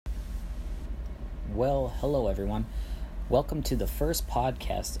Well, hello everyone. Welcome to the first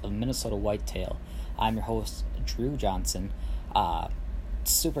podcast of Minnesota Whitetail. I'm your host, Drew Johnson.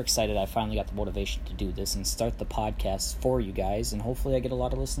 Super excited I finally got the motivation to do this and start the podcast for you guys, and hopefully I get a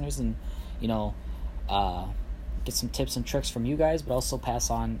lot of listeners and, get some tips and tricks from you guys, but also pass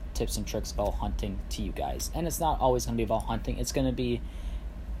on tips and tricks about hunting to you guys. And it's not always going to be about hunting. It's going to be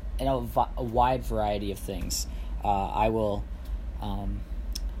a wide variety of things. I will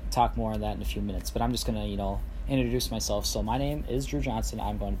talk more on that in a few minutes, but I'm just going to, introduce myself. So my name is Drew Johnson.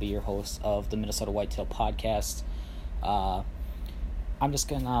 I'm going to be your host of the Minnesota Whitetail podcast. I'm just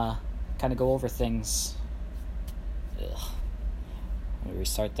going to kind of go over things. Let me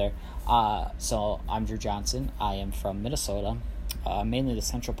restart there. So I'm Drew Johnson. I am from Minnesota. Mainly the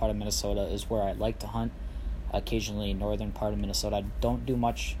central part of Minnesota is where I like to hunt. Occasionally northern part of Minnesota. I don't do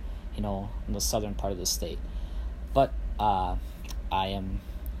much, in the southern part of the state. But I am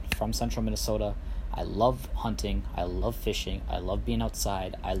from central Minnesota. I love hunting. I love fishing. I love being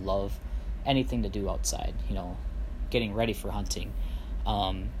outside. I love anything to do outside, getting ready for hunting,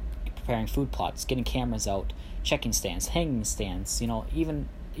 preparing food plots, getting cameras out, checking stands, hanging stands, even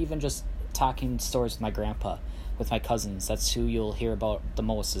just talking stories with my grandpa, with my cousins. That's who you'll hear about the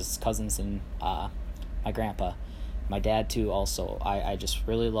most, is cousins and my grandpa. My dad too also. I just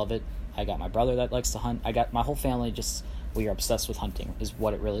really love it. I got my brother that likes to hunt. I got my whole family, we are obsessed with hunting is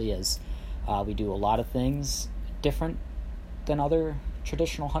what it really is. We do a lot of things different than other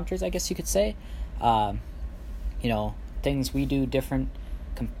traditional hunters, I guess you could say. Things we do different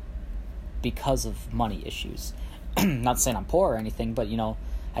because of money issues. Not saying I'm poor or anything, but,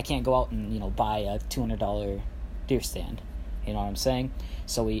 I can't go out and, buy a $200 deer stand. You know what I'm saying?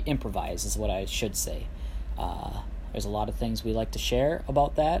 So we improvise is what I should say. There's a lot of things we like to share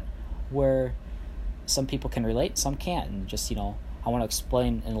about that, where some people can relate, some can't, and just, I want to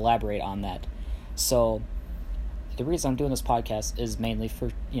explain and elaborate on that. So the reason I'm doing this podcast is mainly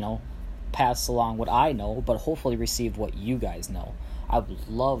for, pass along what I know, but hopefully receive what you guys know. I would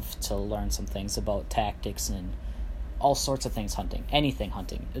love to learn some things about tactics and all sorts of things hunting, anything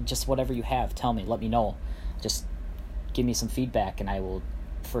hunting, just whatever you have, tell me, let me know. Just give me some feedback and I will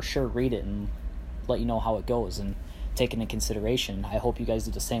for sure read it and let you know how it goes and take it into consideration. I hope you guys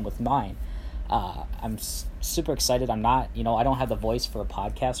do the same with mine. I'm super excited. I'm not, I don't have the voice for a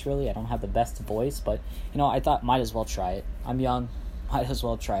podcast really. I don't have the best voice, but, I thought might as well try it. I'm young, might as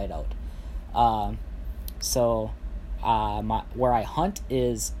well try it out. Where I hunt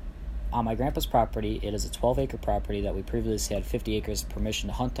is on my grandpa's property. It is a 12-acre property that we previously had 50 acres of permission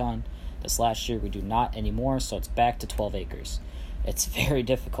to hunt on. This last year we do not anymore, so it's back to 12 acres. It's very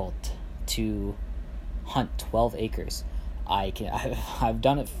difficult to hunt 12 acres. I've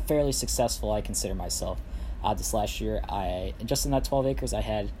done it fairly successful, I consider myself. This last year, just in that 12 acres, I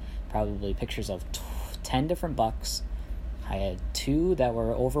had probably pictures of 10 different bucks. I had 2 that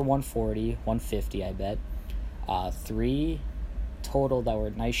were over 140, 150, I bet. 3 total that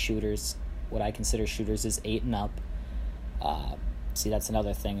were nice shooters. What I consider shooters is 8 and up. See, that's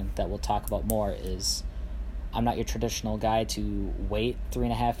another thing that we'll talk about more is I'm not your traditional guy to wait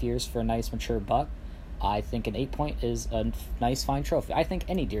 3.5 years for a nice mature buck. I think an 8-point is a nice, fine trophy. I think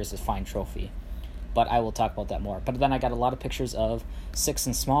any deer is a fine trophy, but I will talk about that more. But then I got a lot of pictures of 6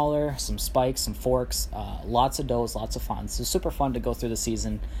 and smaller, some spikes, some forks, lots of does, lots of fun. So super fun to go through the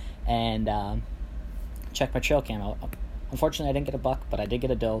season and check my trail cam out. Unfortunately, I didn't get a buck, but I did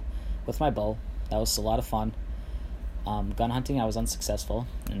get a doe with my bow. That was a lot of fun. Gun hunting, I was unsuccessful,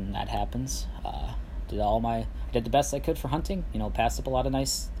 and that happens. I did the best I could for hunting. Passed up a lot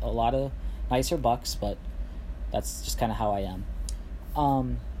of nicer bucks, but that's just kind of how I am.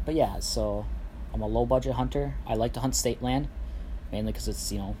 But yeah, so I'm a low budget hunter. I like to hunt state land, mainly because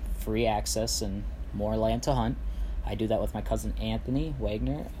it's, free access and more land to hunt. I do that with my cousin Anthony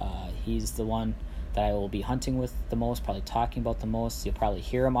Wagner. He's the one that I will be hunting with the most, probably talking about the most. You'll probably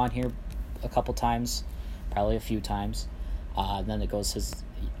hear him on here a couple times, probably a few times. Then it goes his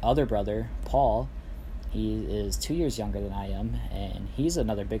other brother, Paul. He is 2 years younger than I am, and he's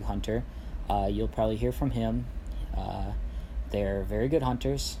another big hunter. You'll probably hear from him. They're very good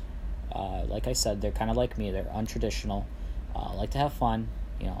hunters. Like I said, they're kind of like me. They're untraditional, like to have fun,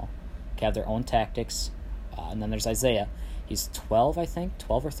 have their own tactics. And then there's Isaiah. He's 12, I think,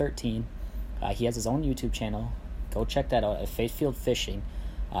 12 or 13. He has his own YouTube channel. Go check that out at Faithfield Fishing.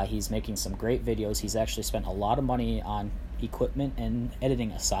 He's making some great videos. He's actually spent a lot of money on equipment and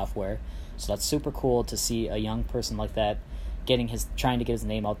editing software. So that's super cool to see a young person like that trying to get his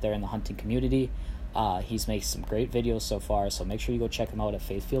name out there in the hunting community. He's made some great videos so far, so make sure you go check him out at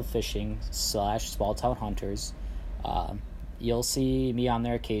Faithfield Fishing / Small Town Hunters. You'll see me on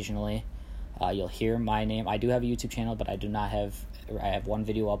there occasionally. You'll hear my name. I do have a YouTube channel, but I have one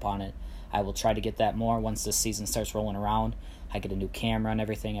video up on it. I will try to get that more once this season starts rolling around. I get a new camera and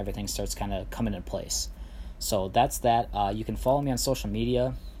everything starts kind of coming into place. So that's that. You can follow me on social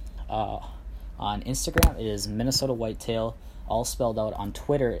media. On Instagram, it is MinnesotaWhitetail, all spelled out. On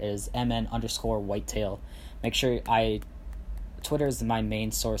Twitter, it is MN_Whitetail. Make sure Twitter is my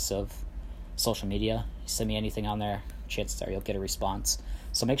main source of social media. You send me anything on there, chances are you'll get a response.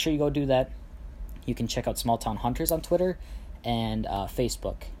 So make sure you go do that. You can check out Small Town Hunters on Twitter and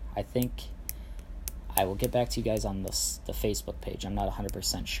Facebook. I think I will get back to you guys on the Facebook page. I'm not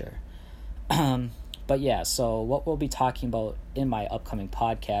 100% sure. But yeah, so what we'll be talking about in my upcoming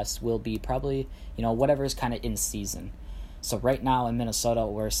podcast will be probably, whatever is kind of in season. So right now in Minnesota,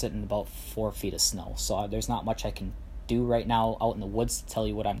 we're sitting about 4 feet of snow. So there's not much I can do right now out in the woods to tell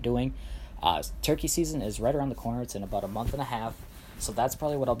you what I'm doing. Turkey season is right around the corner. It's in about a month and a half. So that's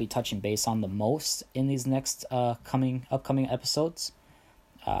probably what I'll be touching base on the most in these next upcoming episodes.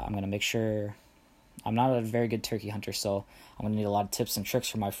 I'm going to make sure... I'm not a very good turkey hunter, so I'm going to need a lot of tips and tricks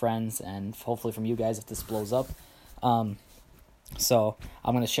from my friends and hopefully from you guys if this blows up. So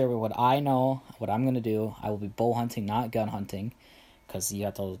I'm going to share what I know, what I'm going to do. I will be bow hunting, not gun hunting, because you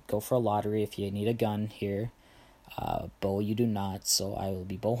have to go for a lottery if you need a gun here. Bow you do not, so I will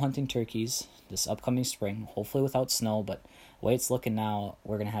be bow hunting turkeys this upcoming spring, hopefully without snow, but the way it's looking now,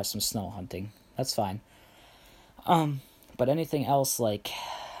 we're going to have some snow hunting. That's fine. But anything else like...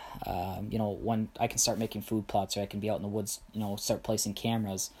 when I can start making food plots, or I can be out in the woods, start placing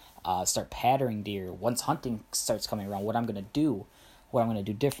cameras, start patterning deer. Once hunting starts coming around, what I'm going to do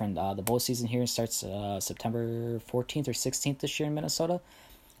different. The bow season here starts September 14th or 16th this year in Minnesota.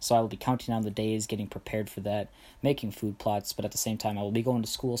 So I will be counting down the days, getting prepared for that, making food plots, but at the same time I will be going to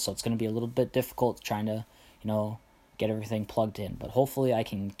school, so it's going to be a little bit difficult trying to, get everything plugged in. But hopefully I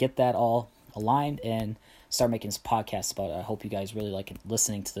can get that all aligned and start making some podcasts about it. I hope you guys really like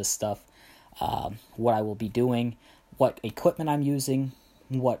listening to this stuff, what I will be doing, what equipment I'm using,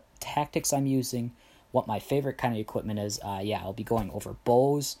 what tactics I'm using, what my favorite kind of equipment is. I'll be going over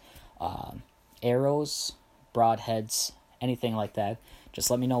bows, arrows, broadheads, anything like that. Just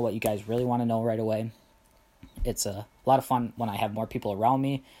let me know what you guys really want to know right away. It's a lot of fun when I have more people around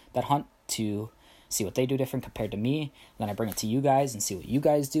me that hunt to see what they do different compared to me. Then I bring it to you guys and see what you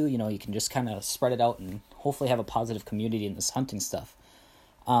guys do. You can just kind of spread it out and hopefully have a positive community in this hunting stuff.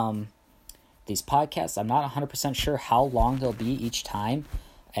 These podcasts, I'm not 100% sure how long they'll be each time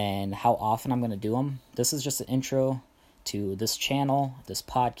and how often I'm going to do them. This is just an intro to this channel, this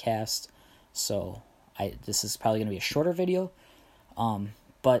podcast. So this is probably going to be a shorter video.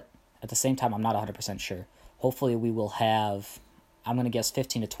 But at the same time, I'm not 100% sure. Hopefully we will have, I'm going to guess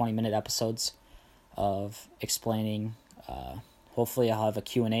 15 to 20 minute episodes of explaining. Hopefully I'll have a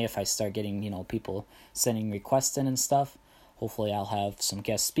Q&A if I start getting, people sending requests in and stuff. Hopefully I'll have some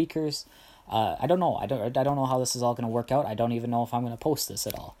guest speakers. I don't know. I don't know how this is all going to work out. I don't even know if I'm going to post this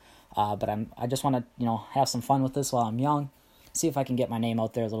at all. But I just want to, have some fun with this while I'm young. See if I can get my name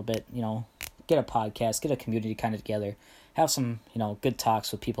out there a little bit, get a podcast, get a community kind of together, have some, good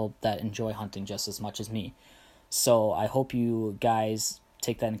talks with people that enjoy hunting just as much as me. So I hope you guys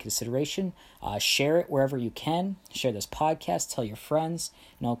take that into consideration. Share it wherever you can. Share this podcast. Tell your friends.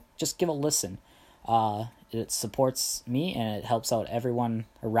 Just give a listen. It supports me and it helps out everyone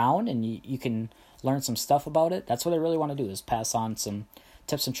around, and you can learn some stuff about it. That's what I really want to do, is pass on some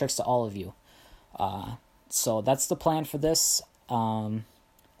tips and tricks to all of you. So that's the plan for this.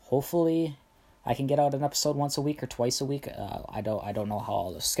 Hopefully I can get out an episode once a week or twice a week. I don't know how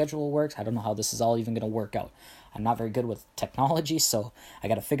all the schedule works. I don't know how this is all even going to work out. I'm not very good with technology, so I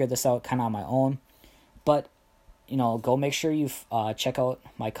got to figure this out kind of on my own. But, go make sure you check out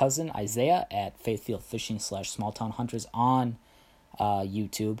my cousin Isaiah at Faithfield Fishing /Small-Town Hunters on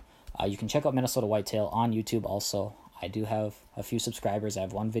YouTube. You can check out MinnesotaWhitetail on YouTube also. I do have a few subscribers. I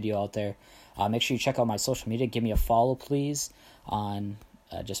have one video out there. Make sure you check out my social media. Give me a follow, please, on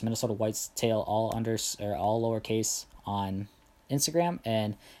just MinnesotaWhitetail, all lowercase on Instagram,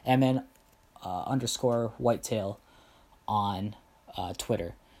 and MN_Whitetail on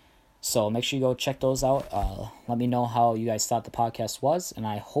Twitter. So make sure you go check those out. Let me know how you guys thought the podcast was, and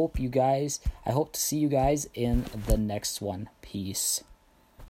I hope to see you guys in the next one. Peace.